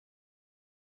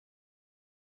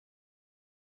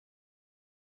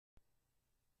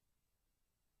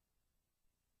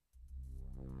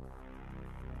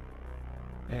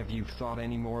Have you thought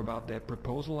any more about that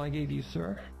proposal I gave you,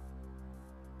 sir?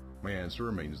 My answer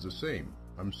remains the same.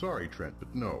 I'm sorry, Trent,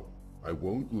 but no. I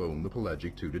won't loan the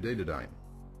Pelagic 2 to Datadyne.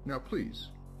 Now please,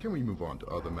 can we move on to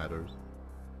other matters?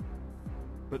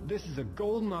 But this is a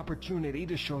golden opportunity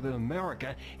to show that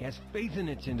America has faith in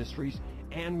its industries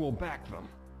and will back them.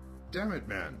 Damn it,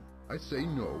 man. I say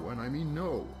no, and I mean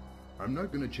no. I'm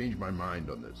not going to change my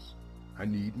mind on this. I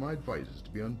need my advisors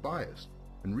to be unbiased,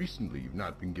 and recently you've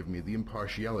not been giving me the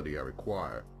impartiality I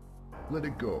require. Let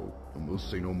it go, and we'll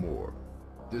say no more.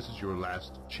 This is your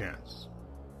last chance.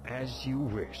 As you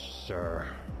wish, sir.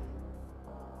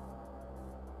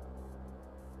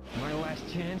 My last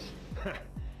chance?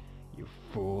 You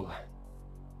fool.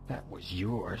 That was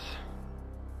yours.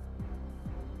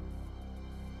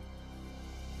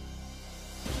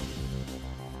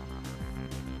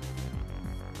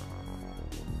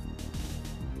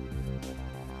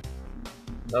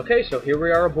 Okay, so here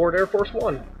we are aboard Air Force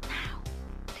One. Now,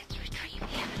 let's retrieve the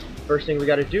evidence. First thing we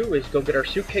gotta do is go get our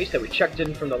suitcase that we checked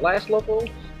in from the last level,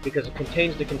 because it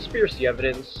contains the conspiracy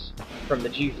evidence from the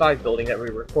G5 building that we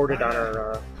recorded on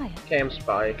our cam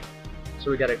spy.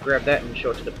 So we gotta grab that and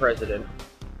show it to the president.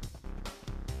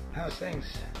 How's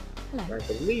things? Hello. I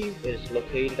believe it is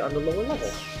located on the lower level.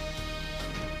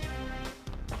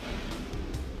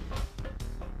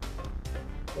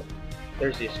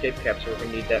 There's the escape capsule. We're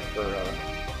gonna need that for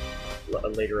a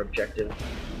later objective.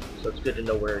 So it's good to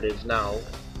know where it is now.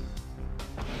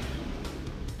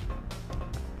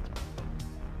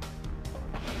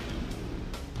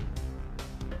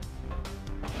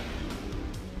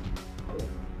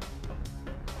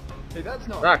 Hey, that's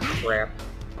not... Ah, crap.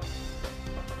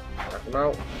 Knock him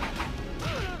out.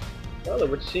 Well, it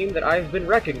would seem that I've been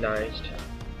recognized.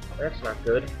 That's not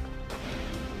good.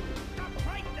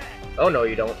 Oh, no,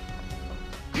 you don't.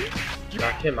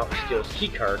 Knock him out and steal his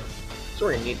keycard. So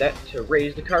we're gonna need that to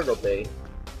raise the cargo bay.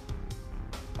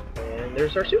 And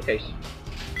there's our suitcase.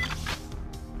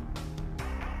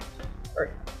 Alright,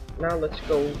 now let's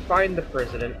go find the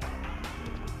president.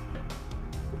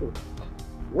 Ooh.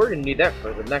 We're gonna need that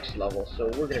for the next level,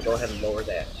 so we're gonna go ahead and lower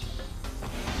that.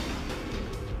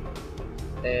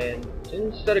 And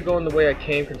instead of going the way I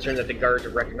came, concerned that the guards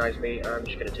would recognize me, I'm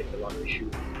just gonna take the laundry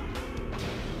chute.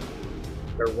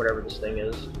 Or whatever this thing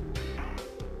is.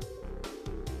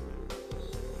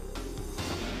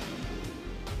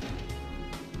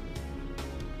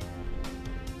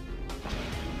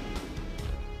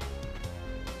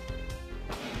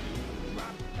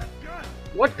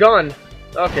 What gun?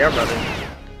 Okay, I'm running.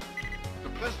 The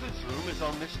president's room is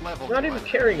on this level. Not even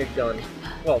carrying a gun.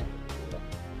 Well,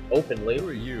 openly. Who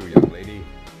are you, young lady?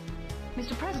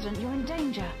 Mr. President, you're in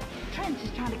danger. Trent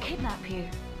is trying to kidnap you.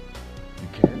 You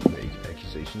can't make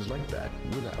accusations like that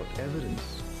without evidence.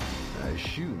 I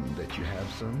assume that you have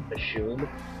some. Assume.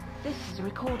 This is a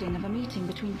recording of a meeting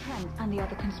between Trent and the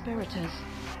other conspirators.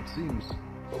 It seems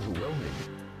overwhelming.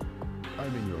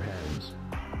 I'm in your hands.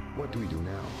 What do we do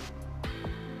now?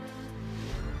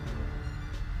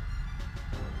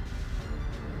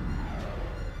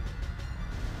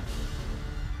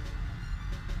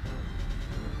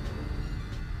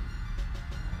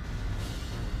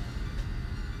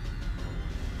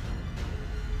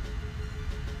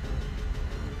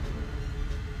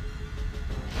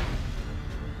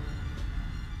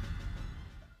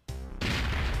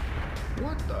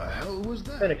 What the hell was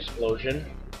that? An explosion.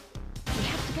 We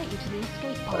have to get you to the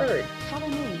escape pod. Alright. Follow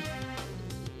me.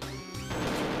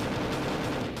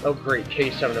 Oh great,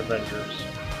 K7 Avengers.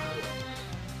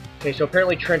 Okay, so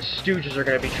apparently Trent's stooges are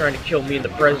gonna be trying to kill me and the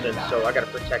president, so I gotta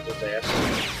protect his ass.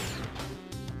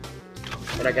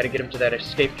 And I gotta get him to that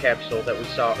escape capsule that we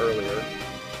saw earlier.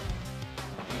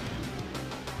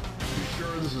 You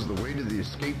sure this is the way to the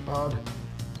escape pod?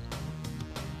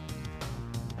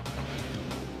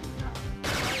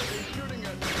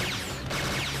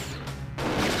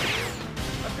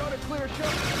 I've got a clear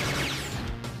shot.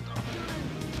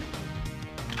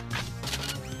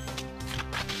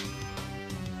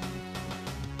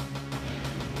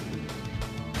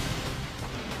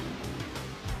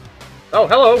 Oh,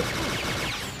 hello!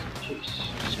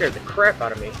 Jeez, scared the crap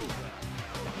out of me.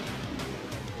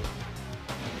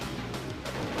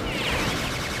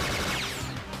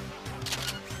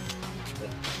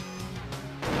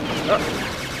 Oh.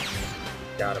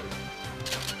 Got him.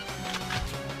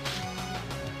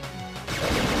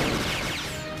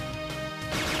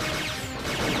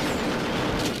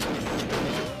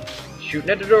 Shooting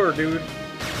at the door, dude.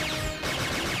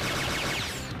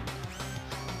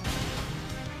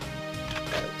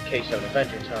 K7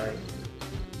 Adventure time.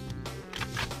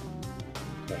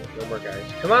 No more guys.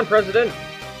 Come on, President!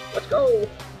 Let's go!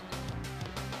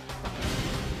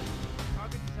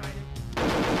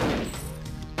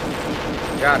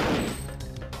 Got him.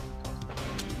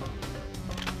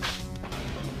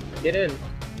 Get in.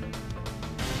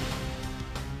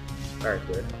 Alright,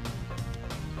 good.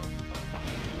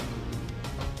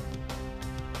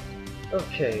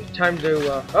 Okay, time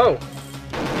to, oh!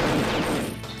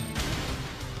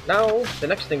 Now, the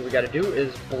next thing we gotta do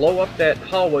is blow up that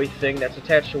hallway thing that's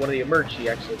attached to one of the emergency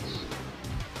exits.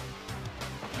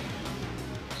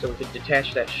 So we can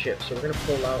detach that ship. So we're gonna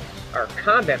pull out our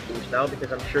combat boost now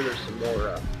because I'm sure there's some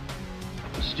more,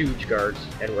 stooge guards.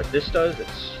 And what this does, it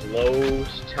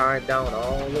slows time down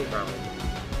all around.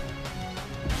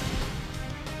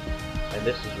 And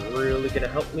this is really gonna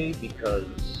help me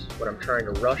because when I'm trying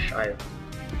to rush, I have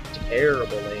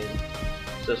terrible aim.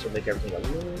 So this will make everything a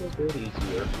little bit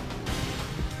easier.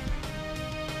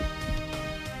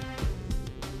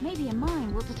 Maybe a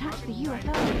mine will detach the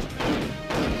UFO.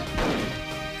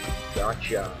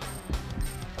 Gotcha.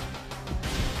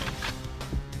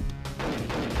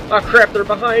 Ah, crap, they're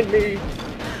behind me!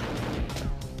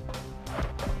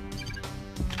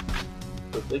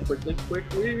 Quickly, quickly,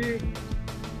 quickly!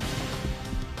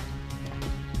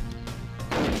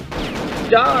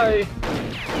 Die!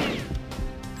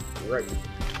 Right,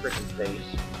 frickin'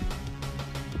 face.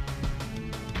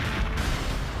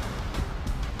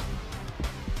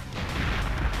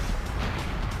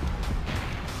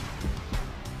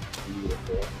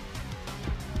 Beautiful.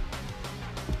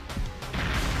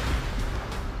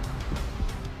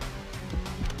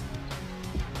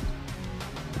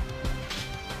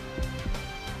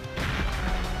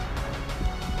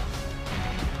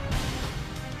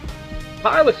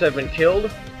 Pilots have been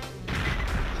killed.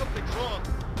 Something's wrong.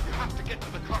 You have to get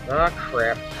to the cockpit. Ah,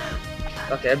 crap.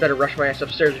 Okay, I better rush my ass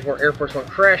upstairs before Air Force One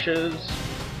crashes.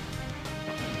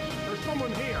 There's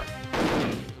someone here.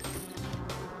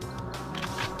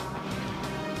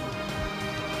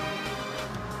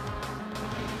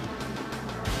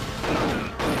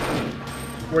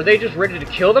 Were they just ready to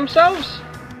kill themselves?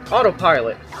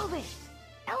 Autopilot. Elvis!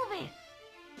 Elvis!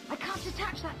 I can't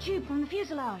detach that tube from the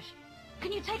fuselage.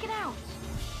 Can you take it out?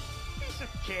 It's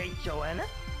okay, Joanna.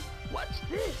 What's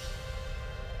this?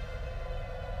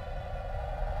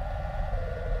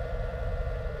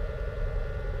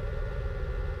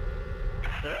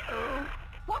 Uh-oh.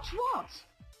 Watch what?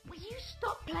 Will you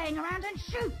stop playing around and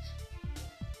shoot?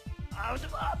 Out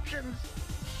of options.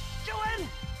 Joanne,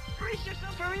 brace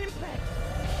yourself for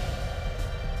impact.